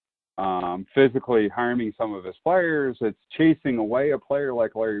the physically harming some of his players. It's chasing away a player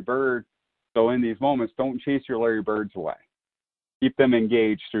like Larry Bird. So in these moments, don't chase your Larry Birds away. Keep them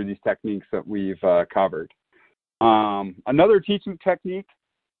engaged through these techniques that we've covered. Another teaching technique,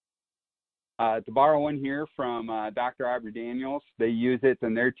 to borrow one here from Dr. Aubrey Daniels, they use it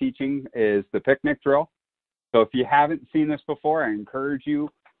in their teaching, is the picnic drill. So if you haven't seen this before, I encourage you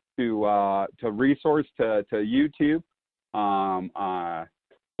to resource to YouTube.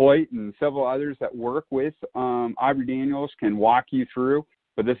 Hoyt and several others that work with Aubrey Daniels can walk you through.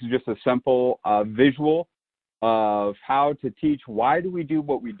 But this is just a simple visual of how to teach. Why do we do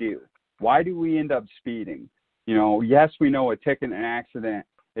what we do? Why do we end up speeding? Yes, we know a ticket and an accident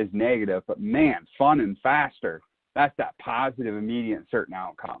is negative, but man, fun and faster, that's that positive, immediate, certain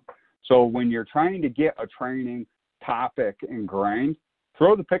outcome. So when you're trying to get a training topic ingrained,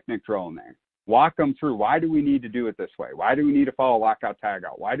 throw the picnic drill in there. Walk them through. Why do we need to do it this way? Why do we need to follow lockout,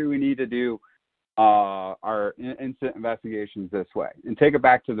 tagout? Why do we need to do our incident investigations this way? And take it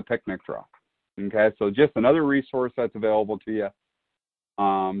back to the picnic drill. Okay, so just another resource that's available to you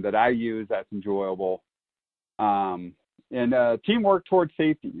that I use that's enjoyable. And teamwork towards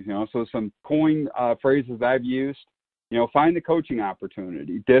safety. So some coin phrases I've used. Find the coaching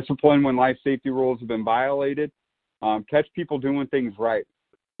opportunity. Discipline when life safety rules have been violated. Catch people doing things right.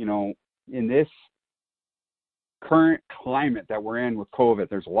 In this current climate that we're in with COVID,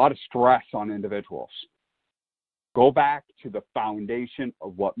 there's a lot of stress on individuals. Go back to the foundation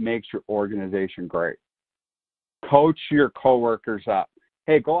of what makes your organization great. Coach your coworkers up.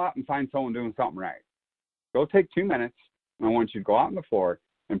 Hey, go out and find someone doing something right. Go take 2 minutes, and I want you to go out on the floor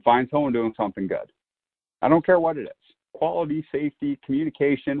and find someone doing something good. I don't care what it is. Quality, safety,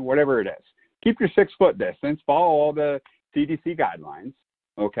 communication, whatever it is. Keep your 6-foot distance. Follow all the CDC guidelines,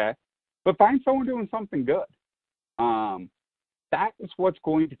 okay? But find someone doing something good. That is what's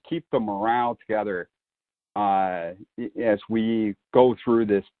going to keep the morale together as we go through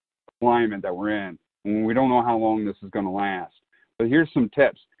this climate that we're in. And we don't know how long this is going to last. But here's some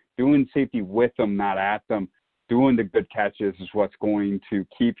tips. Doing safety with them, not at them. Doing the good catches is what's going to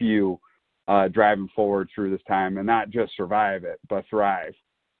keep you driving forward through this time, and not just survive it, but thrive.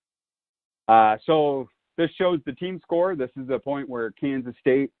 So this shows the team score. This is the point where Kansas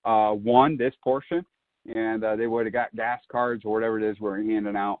State won this portion, and they would have got gas cards or whatever it is we're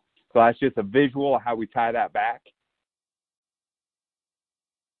handing out. So that's just a visual of how we tie that back.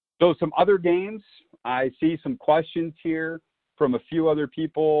 So some other games, I see some questions here from a few other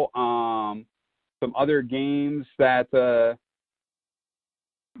people. Some other games that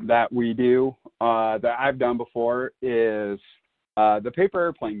we do that I've done before is the paper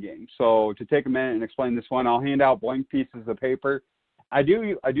airplane game. So to take a minute and explain this one, I'll hand out blank pieces of paper. I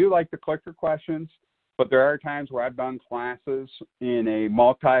do like the clicker questions, but there are times where I've done classes in a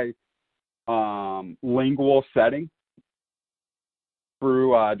multi-lingual setting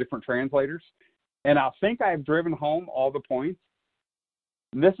through different translators, and I'll think I've driven home all the points.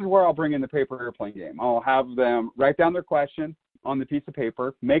 This is where I'll bring in the paper airplane game. I'll have them write down their question on the piece of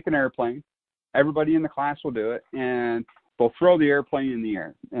paper, make an airplane. Everybody in the class will do it, and they'll throw the airplane in the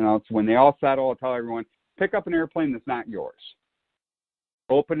air. And when they all settle, I'll tell everyone, pick up an airplane that's not yours.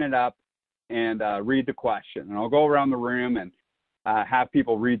 Open it up and read the question. And I'll go around the room and have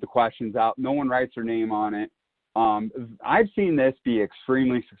people read the questions out. No one writes their name on it. I've seen this be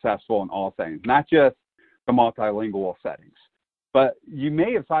extremely successful in all settings, not just the multilingual settings. But you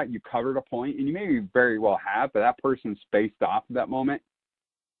may have thought you covered a point, and you may very well have, but that person spaced off at that moment,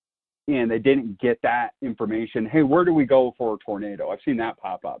 and they didn't get that information. Hey, where do we go for a tornado? I've seen that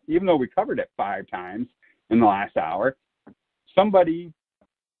pop up. Even though we covered it 5 times in the last hour, somebody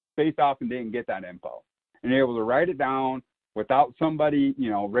spaced off and didn't get that info. And they're able to write it down without somebody,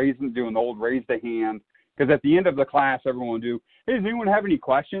 doing the old raise the hand. Because at the end of the class, everyone will do, hey, does anyone have any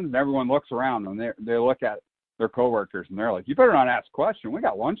questions? And everyone looks around, and they look at their coworkers, and they're like, you better not ask a question. We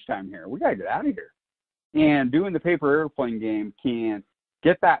got lunchtime here. We got to get out of here. And doing the paper airplane game can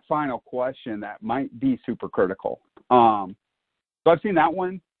get that final question that might be super critical. So I've seen that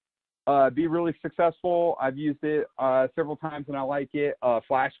one be really successful. I've used it several times, and I like it.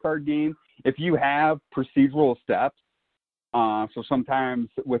 Flashcard game. If you have procedural steps, so sometimes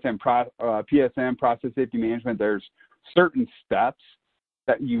within PSM, process safety management, there's certain steps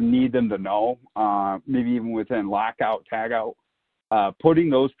that you need them to know, maybe even within lockout, tagout,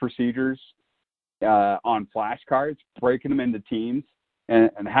 putting those procedures on flashcards, breaking them into teams, and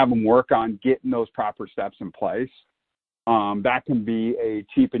have them work on getting those proper steps in place. That can be a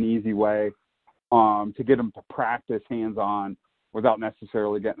cheap and easy way to get them to practice hands-on without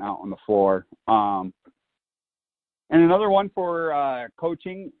necessarily getting out on the floor. And another one for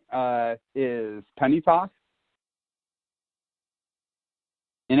coaching is penny toss.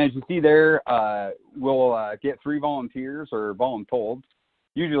 And as you see there, we'll get 3 volunteers or voluntold.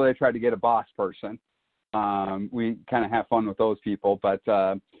 Usually I try to get a boss person. We kind of have fun with those people, but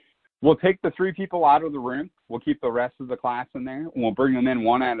we'll take the 3 people out of the room. We'll keep the rest of the class in there, and we'll bring them in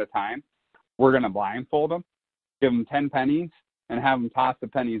one at a time. We're going to blindfold them, give them 10 pennies, and have them toss the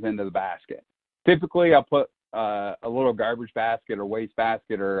pennies into the basket. Typically, I'll put a little garbage basket or waste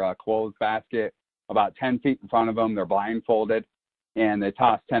basket or a clothes basket about 10 feet in front of them. They're blindfolded, and they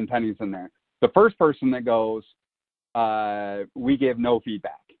toss 10 pennies in there. The first person that goes, we give no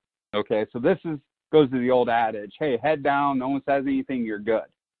feedback. Okay, so this goes to the old adage, hey, head down, no one says anything, you're good.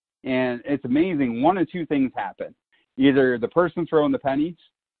 And it's amazing, 1 of 2 things happen. Either the person throwing the pennies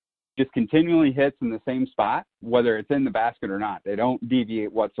just continually hits in the same spot, whether it's in the basket or not. They don't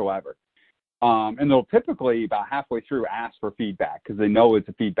deviate whatsoever. And they'll typically, about halfway through, ask for feedback because they know it's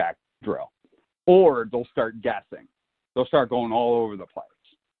a feedback drill. Or they'll start guessing. They'll start going all over the place,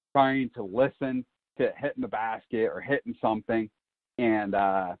 trying to listen to hitting the basket or hitting something. And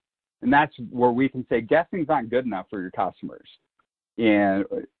that's where we can say guessing's not good enough for your customers. And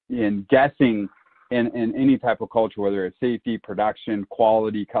guessing in any type of culture, whether it's safety, production,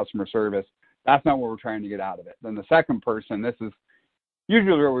 quality, customer service, that's not what we're trying to get out of it. Then the second person, this is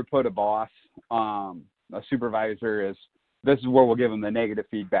usually where we put a boss, a supervisor, this is where we'll give them the negative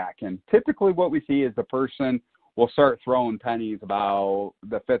feedback. And typically what we see is the person will start throwing pennies about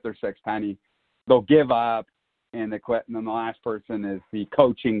the fifth or sixth penny. They'll give up and they quit. And then the last person is the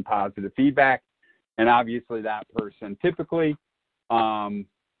coaching positive feedback. And obviously that person, typically,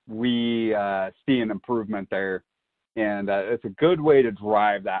 we see an improvement there. And it's a good way to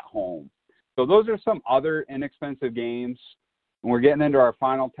drive that home. So those are some other inexpensive games. And we're getting into our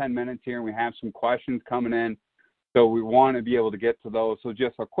final 10 minutes here, and we have some questions coming in. So we want to be able to get to those. So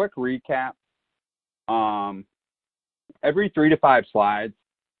just a quick recap. Every 3 to 5 slides,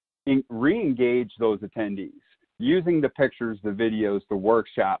 re-engage those attendees using the pictures, the videos, the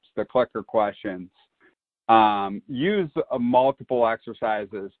workshops, the clicker questions. Use multiple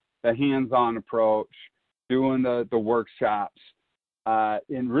exercises, the hands-on approach, doing the workshops,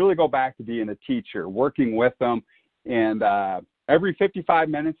 and really go back to being a teacher, working with them. And every 55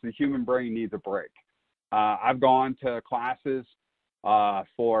 minutes, the human brain needs a break. I've gone to classes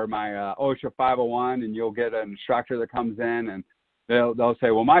for my OSHA 501, and you'll get an instructor that comes in, and they'll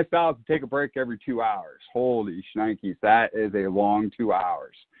say, well, my style is to take a break every 2 hours. Holy shnikes, that is a long 2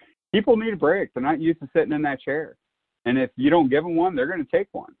 hours. People need a break. They're not used to sitting in that chair. And if you don't give them one, they're going to take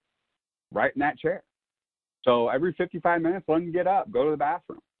one right in that chair. So every 55 minutes, let them get up, go to the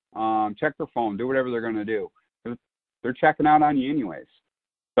bathroom, check their phone, do whatever they're going to do. They're checking out on you anyways.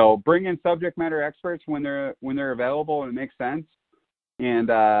 So bring in subject matter experts when they're available and it makes sense. And,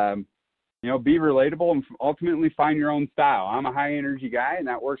 be relatable and ultimately find your own style. I'm a high energy guy and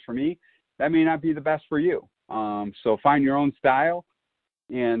that works for me. That may not be the best for you. So find your own style.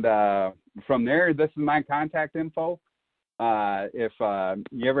 And from there, this is my contact info. If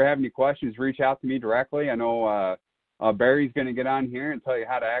you ever have any questions, reach out to me directly. I know Barry's going to get on here and tell you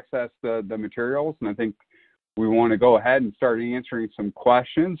how to access the materials. And I think we want to go ahead and start answering some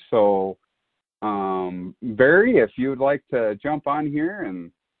questions. So, Barry, if you would like to jump on here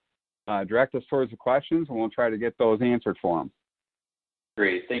and direct us towards the questions, and we'll try to get those answered for them.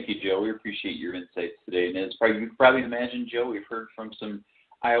 Great. Thank you, Joe. We appreciate your insights today. And as you can probably imagine, Joe, we've heard from some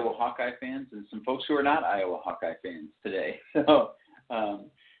Iowa Hawkeye fans and some folks who are not Iowa Hawkeye fans today. So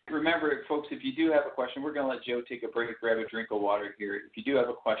remember, folks, if you do have a question, we're going to let Joe take a break, grab a drink of water here. If you do have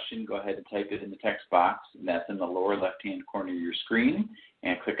a question, go ahead and type it in the text box, and that's in the lower left-hand corner of your screen,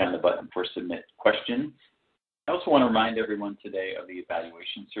 and click on the button for Submit Question. I also want to remind everyone today of the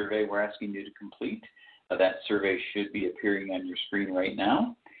evaluation survey we're asking you to complete. That survey should be appearing on your screen right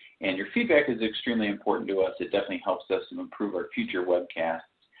now. And your feedback is extremely important to us. It definitely helps us to improve our future webcasts.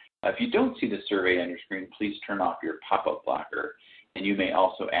 If you don't see the survey on your screen, please turn off your pop-up blocker. And you may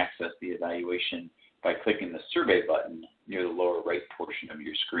also access the evaluation by clicking the survey button near the lower right portion of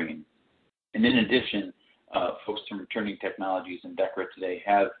your screen. And in addition, folks from Returning Technologies and DECRA today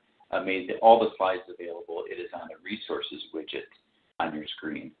have made all the slides available. It is on the resources widget on your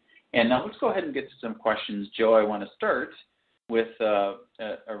screen. And now let's go ahead and get to some questions. Joe, I want to start with a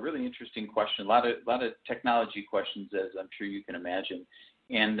really interesting question, a lot of technology questions, as I'm sure you can imagine.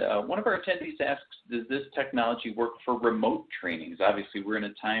 And one of our attendees asks, does this technology work for remote trainings? Obviously, we're in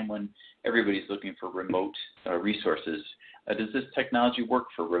a time when everybody's looking for remote resources. Does this technology work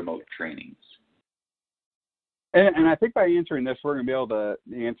for remote trainings? And I think by answering this, we're going to be able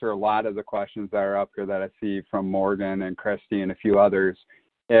to answer a lot of the questions that are up here that I see from Morgan and Christy and a few others.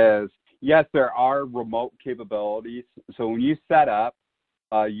 Is yes, there are remote capabilities. So when you set up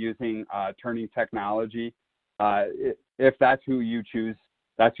using Turning Technology, if that's who you choose,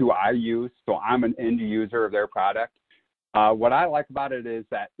 that's who I use. So I'm an end user of their product. What I like about it is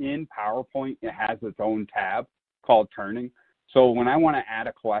that in PowerPoint, it has its own tab called Turning. So when I want to add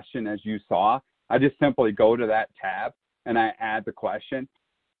a question, as you saw, I just simply go to that tab and I add the question.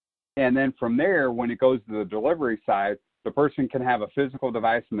 And then from there, when it goes to the delivery side, the person can have a physical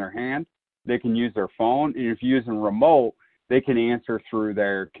device in their hand. They can use their phone. And if you're using remote, they can answer through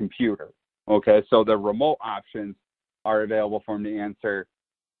their computer. Okay, so the remote options are available for them to answer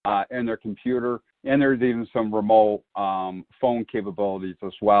in their computer. And there's even some remote phone capabilities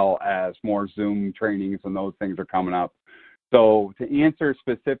as well, as more Zoom trainings and those things are coming up. So to answer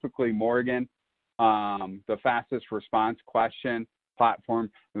specifically, Morgan, the fastest response question platform,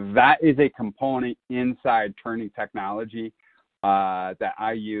 that is a component inside Turning Technology that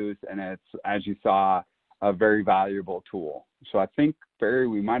I use, and it's, as you saw, a very valuable tool. So I think, Barry,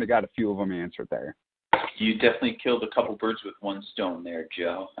 we might have got a few of them answered there. You definitely killed a couple birds with one stone there,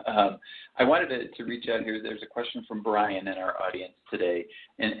 Joe. I wanted to reach out here. There's a question from Brian in our audience today,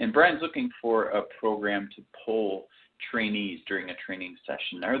 and Brian's looking for a program to poll trainees during a training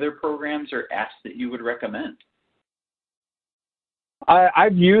session. Are there programs or apps that you would recommend?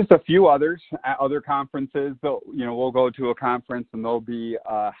 I've used a few others at other conferences. We'll go to a conference and they'll be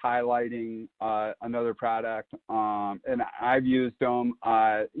highlighting another product, and I've used them.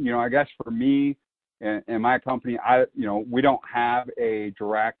 I guess for me and my company, we don't have a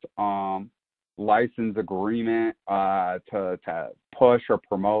direct license agreement to push or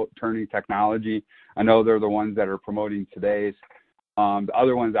promote Turning Technology. I know they're the ones that are promoting today's. The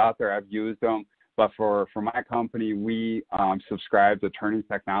other ones out there, I've used them. But for my company, we subscribe to Turning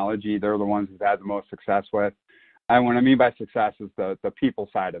Technology. They're the ones we've had the most success with. And what I mean by success is the people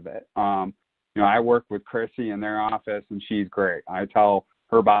side of it. I work with Chrissy in their office, and she's great. I tell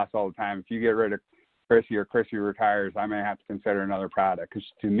her boss all the time, if you get rid of Chrissy or Chrissy retires, I may have to consider another product. Because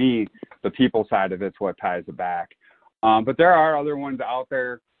to me, the people side of it's what ties it back. But there are other ones out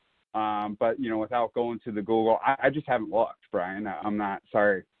there. But without going to the Google, I just haven't looked, Brian. I'm not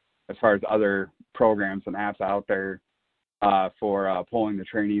sorry. As far as other programs and apps out there for pulling the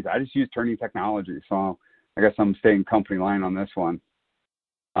trainees, I just use Turning Technology. So I guess I'm staying company line on this one.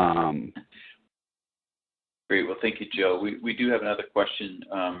 Great. Well, thank you, Joe. We do have another question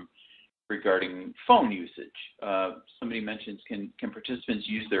regarding phone usage. Somebody mentions, can participants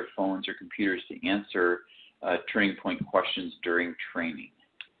use their phones or computers to answer Turning Point questions during training?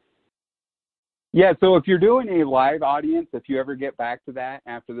 Yeah, so if you're doing a live audience, if you ever get back to that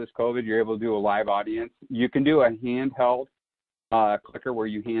after this COVID, you're able to do a live audience. You can do a handheld clicker where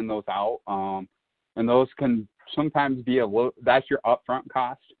you hand those out, and those can sometimes be that's your upfront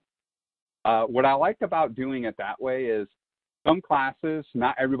cost. What I like about doing it that way is some classes,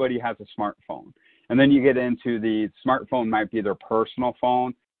 not everybody has a smartphone. And then you get into the smartphone might be their personal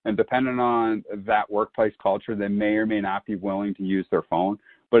phone, and depending on that workplace culture, they may or may not be willing to use their phone.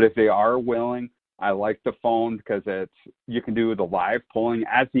 But if they are willing, I like the phone because you can do the live polling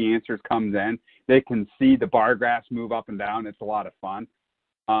as the answers comes in. They can see the bar graphs move up and down. It's a lot of fun.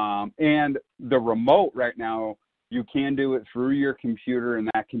 And the remote right now, you can do it through your computer, and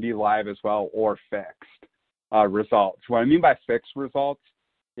that can be live as well, or fixed results. What I mean by fixed results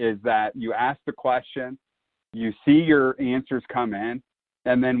is that you ask the question, you see your answers come in,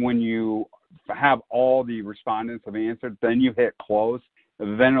 and then when you have all the respondents have answered, then you hit close.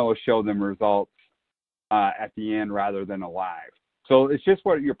 Then it'll show them results at the end rather than a live. So it's just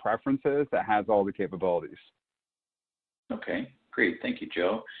what your preference is that has all the capabilities. Okay, great. Thank you,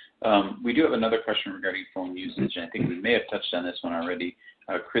 Joe. We do have another question regarding phone usage, and I think we may have touched on this one already.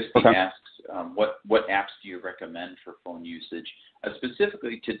 Christy asks, what apps do you recommend for phone usage,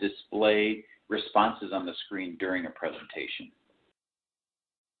 specifically to display responses on the screen during a presentation?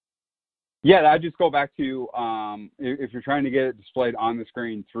 Yeah, I just go back to if you're trying to get it displayed on the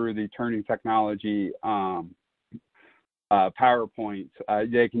screen through the Turning Technology PowerPoint,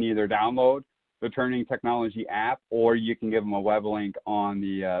 they can either download the Turning Technology app, or you can give them a web link on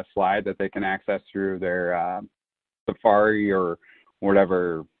the slide that they can access through their Safari or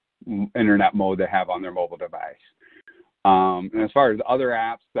whatever internet mode they have on their mobile device. And as far as other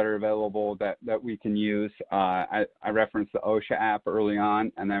apps that are available that we can use, I referenced the OSHA app early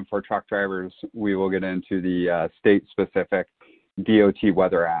on, and then for truck drivers, we will get into the state-specific DOT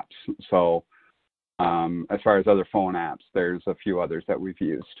weather apps. So as far as other phone apps, there's a few others that we've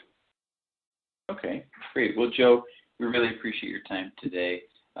used. Okay, great. Well, Joe, we really appreciate your time today.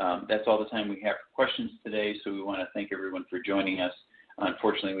 That's all the time we have for questions today, so we want to thank everyone for joining us.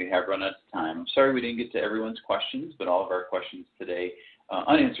 Unfortunately, we have run out of time. I'm sorry we didn't get to everyone's questions, but all of our questions today,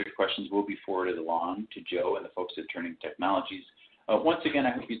 unanswered questions, will be forwarded along to Joe and the folks at Turning Technologies. Once again,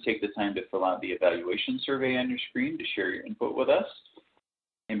 I hope you take the time to fill out the evaluation survey on your screen to share your input with us.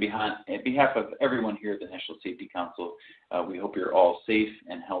 On behalf of everyone here at the National Safety Council, we hope you're all safe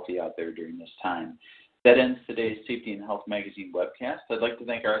and healthy out there during this time. That ends today's Safety and Health Magazine webcast. I'd like to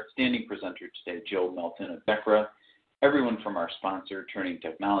thank our outstanding presenter today, Joe Melton of BECRA, everyone from our sponsor, Turning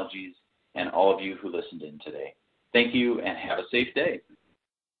Technologies, and all of you who listened in today. Thank you, and have a safe day.